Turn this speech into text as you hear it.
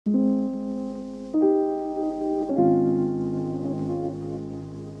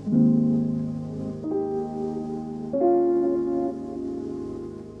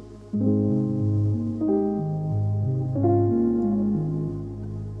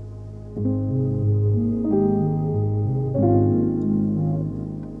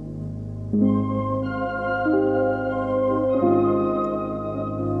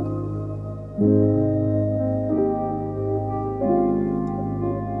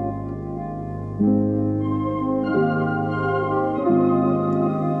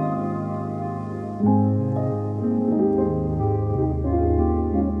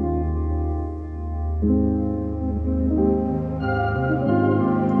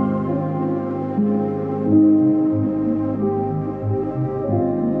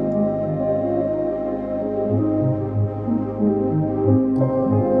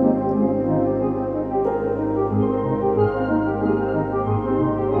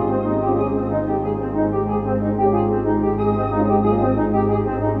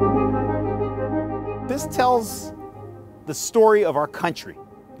This tells the story of our country.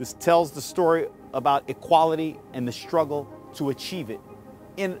 This tells the story about equality and the struggle to achieve it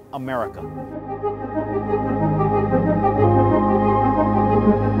in America.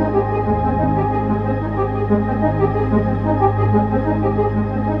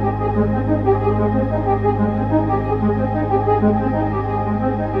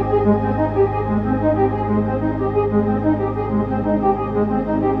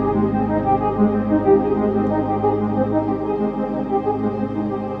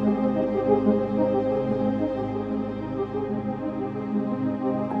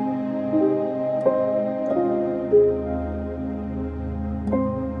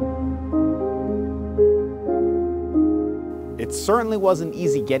 It certainly wasn't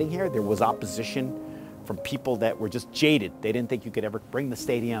easy getting here. There was opposition from people that were just jaded. They didn't think you could ever bring the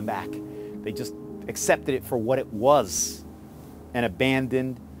stadium back. They just accepted it for what it was, an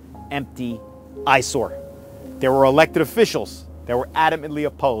abandoned, empty eyesore. There were elected officials that were adamantly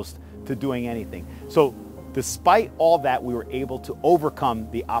opposed to doing anything. So despite all that, we were able to overcome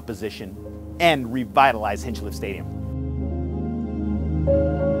the opposition and revitalize Hinchliffe Stadium.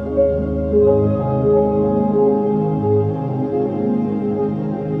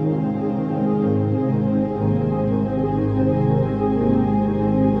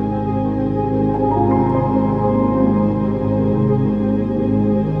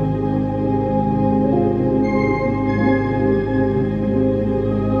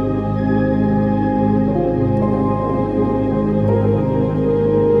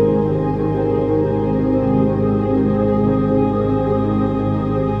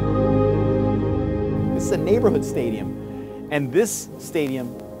 A neighborhood stadium, and this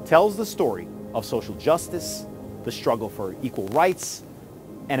stadium tells the story of social justice, the struggle for equal rights,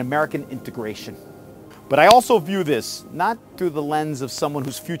 and American integration. But I also view this not through the lens of someone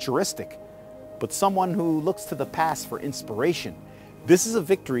who's futuristic, but someone who looks to the past for inspiration. This is a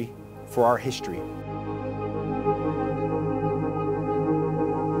victory for our history.